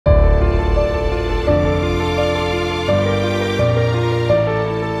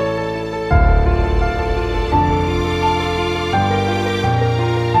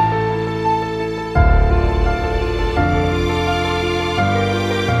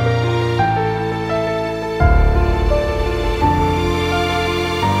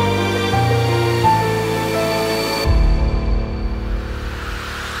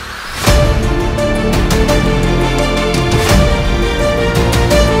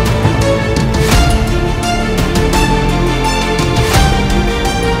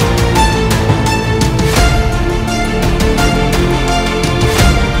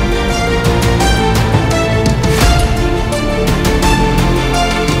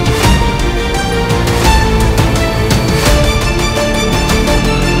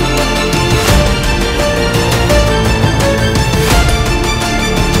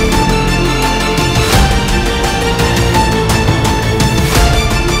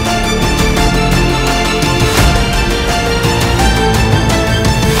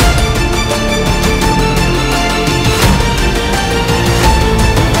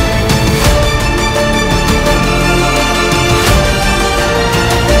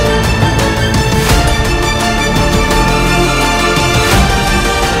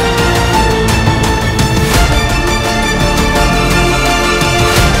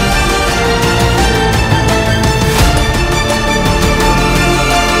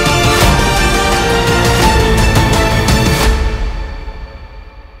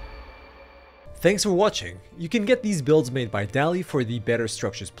Thanks for watching. You can get these builds made by Dali for the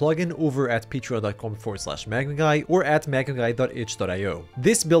BetterStructures plugin over at patreon.com/MagmaGuy or at magmaguy.itch.io.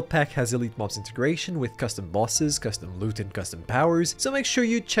 This build pack has EliteMobs integration with custom bosses, custom loot, and custom powers, so make sure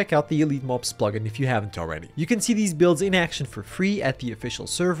you check out the EliteMobs plugin if you haven't already. You can see these builds in action for free at the official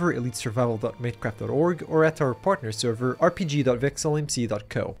server elitesurvival.matecraft.org or at our partner server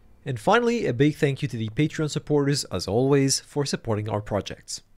rpg.vexlmc.co. And finally, a big thank you to the Patreon supporters, as always, for supporting our projects.